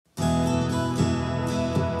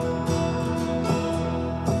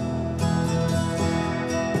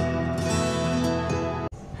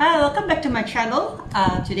welcome back to my channel.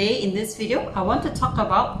 Today in this video, I want to talk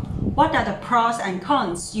about what are the pros and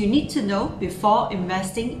cons you need to know before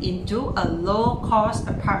investing into a low-cost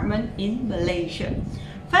apartment in Malaysia.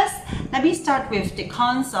 First, let me start with the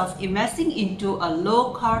cons of investing into a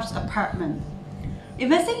low-cost apartment.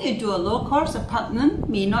 Investing into a low-cost apartment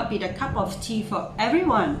may not be the cup of tea for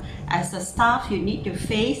everyone, as the stuff you need to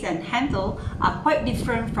face and handle are quite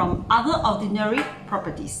different from other ordinary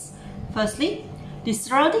properties. Firstly, the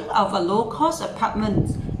surrounding of a low-cost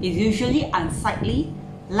apartment is usually unsightly,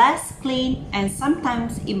 less clean, and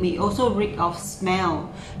sometimes it may also reek of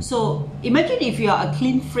smell. So imagine if you are a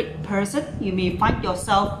clean freak person, you may find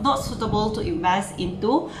yourself not suitable to invest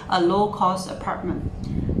into a low-cost apartment.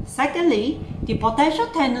 Secondly, the potential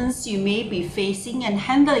tenants you may be facing and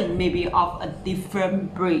handling may be of a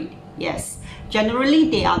different breed. Yes,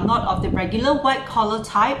 generally they are not of the regular white-collar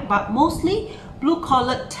type, but mostly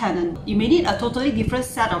blue-collar tenant. You may need a totally different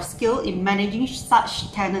set of skill in managing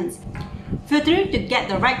such tenants. Filtering to get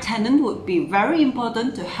the right tenant would be very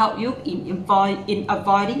important to help you in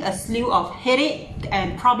avoiding a slew of headache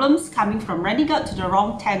and problems coming from renting out to the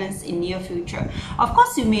wrong tenants in near future. Of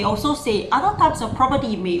course, you may also say other types of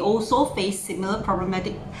property may also face similar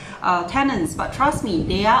problematic tenants, but trust me,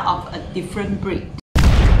 they are of a different breed.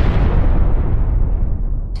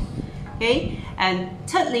 Okay, and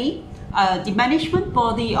thirdly, the management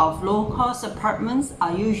body of low-cost apartments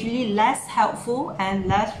are usually less helpful and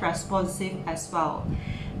less responsive as well.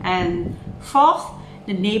 And fourth,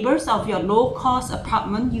 the neighbors of your low-cost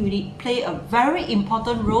apartment unit play a very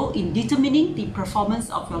important role in determining the performance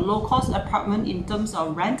of your low-cost apartment in terms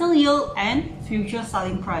of rental yield and future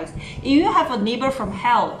selling price. If you have a neighbor from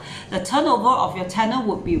hell, the turnover of your tenant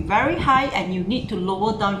would be very high and you need to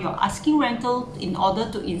lower down your asking rental in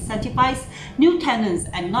order to incentivize new tenants,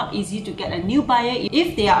 and not easy to get a new buyer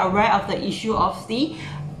if they are aware of the issue of the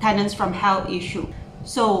tenants from hell issue.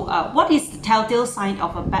 So what is the telltale sign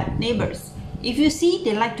of a bad neighbors? If you see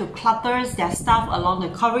they like to clutter their stuff along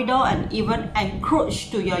the corridor and even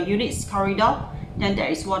encroach to your unit's corridor, then there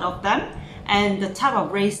is one of them. And the type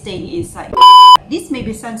of race stain is like, this may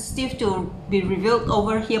be sensitive to be revealed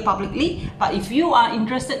over here publicly, but if you are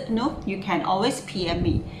interested to know, you can always PM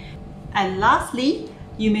me. And lastly,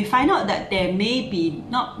 you may find out that there may be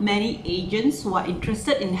not many agents who are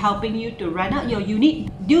interested in helping you to rent out your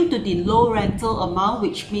unit due to the low rental amount,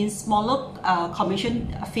 which means smaller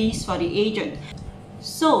commission fees for the agent.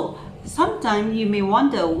 So sometimes you may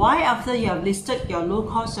wonder why after you have listed your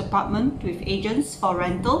low-cost apartment with agents for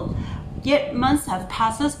rental, yet months have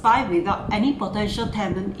passed by without any potential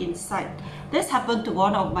tenant in sight. This happened to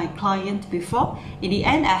one of my clients before. In the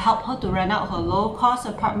end, I helped her to rent out her low-cost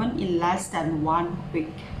apartment in less than 1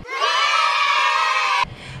 week.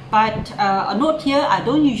 But a note here, I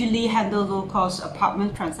don't usually handle low-cost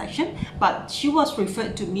apartment transaction, but she was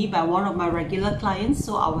referred to me by one of my regular clients,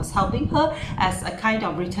 so I was helping her as a kind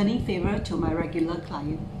of returning favor to my regular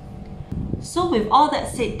client. So with all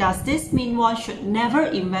that said, does this mean one should never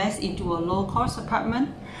invest into a low-cost apartment?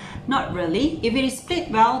 Not really. If it is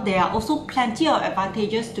split well, there are also plenty of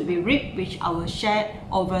advantages to be reaped, which I will share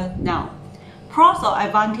over now. Pros or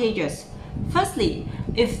advantages. Firstly,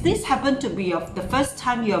 if this happened to be the first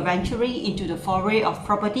time you are venturing into the foray of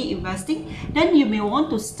property investing, then you may want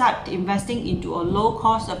to start investing into a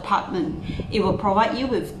low-cost apartment. It will provide you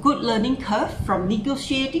with good learning curve from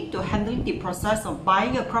negotiating to handling the process of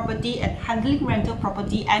buying a property and handling rental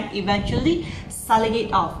property and eventually selling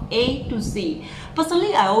it off A to Z.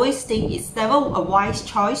 Personally, I always think it's never a wise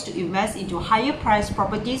choice to invest into higher priced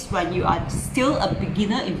properties when you are still a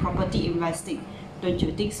beginner in property investing. Don't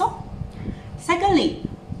you think so? Secondly,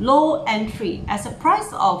 low entry. As the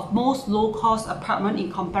price of most low-cost apartment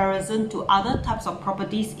in comparison to other types of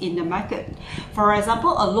properties in the market. For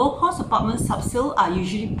example, a low-cost apartment sub-sale are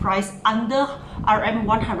usually priced under RM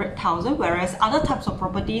 100,000, whereas other types of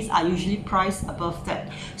properties are usually priced above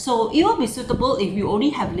that. So it will be suitable if you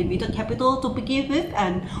only have limited capital to begin with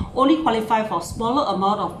and only qualify for smaller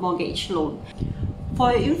amount of mortgage loan.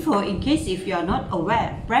 For your info, in case if you are not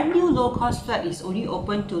aware, brand new low-cost flat is only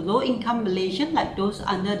open to low-income Malaysians like those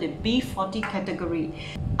under the B40 category.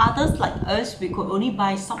 Others like us, we could only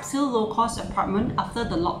buy sub-sale low-cost apartment after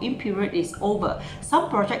the lock-in period is over. Some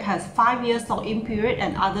project has 5 years lock-in period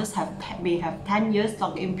and others may have 10 years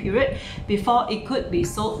lock-in period before it could be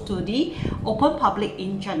sold to the open public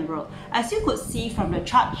in general. As you could see from the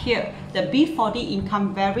chart here, the B40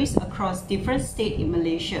 income varies across different states in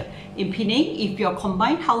Malaysia. In Penang, if your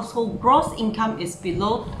combined household gross income is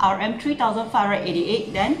below RM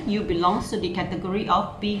 3,588, then you belong to the category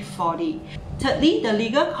of B40. Thirdly, the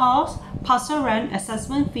legal costs, parcel rent,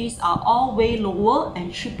 assessment fees are all way lower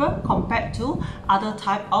and cheaper compared to other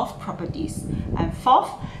type of properties. And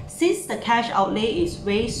fourth, since the cash outlay is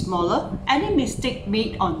way smaller, any mistake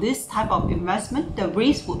made on this type of investment, the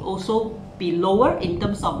risk would also be lower in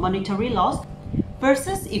terms of monetary loss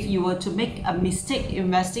versus if you were to make a mistake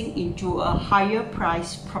investing into a higher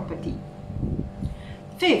priced property.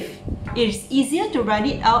 Fifth, it is easier to rent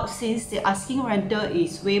it out since the asking rental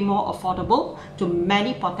is way more affordable to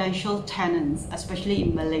many potential tenants, especially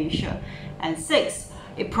in Malaysia. And sixth,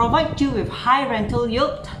 it provides you with high rental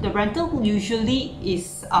yield. The rental usually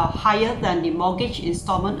is higher than the mortgage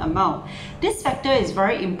installment amount. This factor is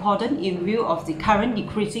very important in view of the current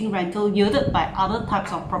decreasing rental yielded by other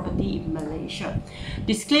types of property in Malaysia.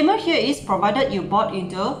 Disclaimer here is provided you bought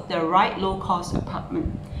into the right low-cost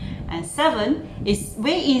apartment. And seven, it's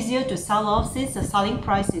way easier to sell off since the selling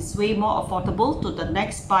price is way more affordable to the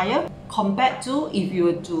next buyer compared to if you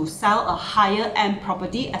were to sell a higher end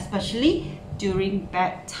property, especially during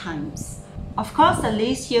bad times. Of course, the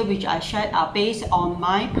lists here which I shared are based on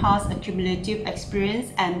my past accumulative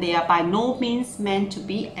experience and they are by no means meant to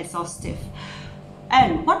be exhaustive.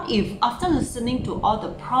 And what if after listening to all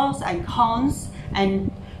the pros and cons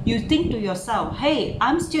and you think to yourself, hey,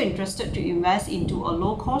 I'm still interested to invest into a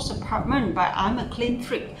low-cost apartment, but I'm a clean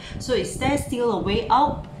freak. So is there still a way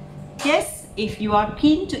out? Yes, if you are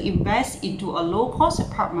keen to invest into a low-cost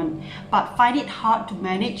apartment, but find it hard to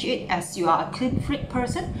manage it as you are a clean freak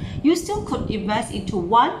person, you still could invest into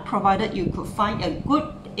one provided you could find a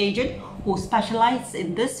good agent who specializes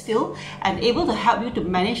in this field and able to help you to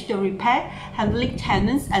manage the repair, handling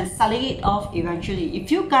tenants and selling it off eventually.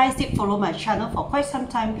 If you guys did follow my channel for quite some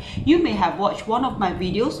time, you may have watched one of my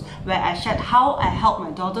videos where I shared how I helped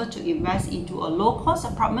my daughter to invest into a low-cost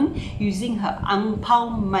apartment using her ang pao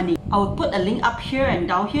money. I will put a link up here and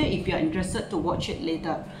down here if you're interested to watch it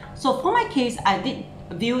later. So for my case, I did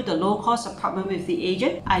view the low-cost apartment with the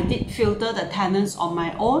agent. I did filter the tenants on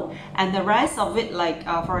my own and the rest of it, like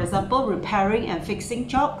for example repairing and fixing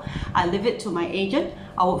job, I leave it to my agent.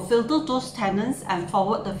 I would filter those tenants and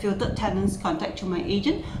forward the filtered tenants contact to my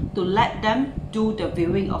agent to let them do the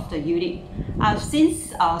viewing of the unit. I've since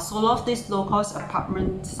sold off this low-cost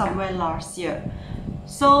apartment somewhere last year.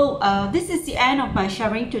 So this is the end of my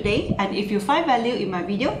sharing today, and if you find value in my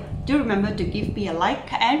video, do remember to give me a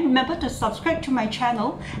like and remember to subscribe to my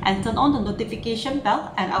channel and turn on the notification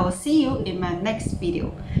bell, and I will see you in my next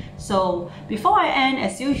video. So before I end,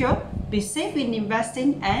 as usual, be safe in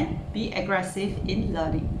investing and be aggressive in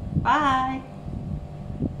learning. Bye!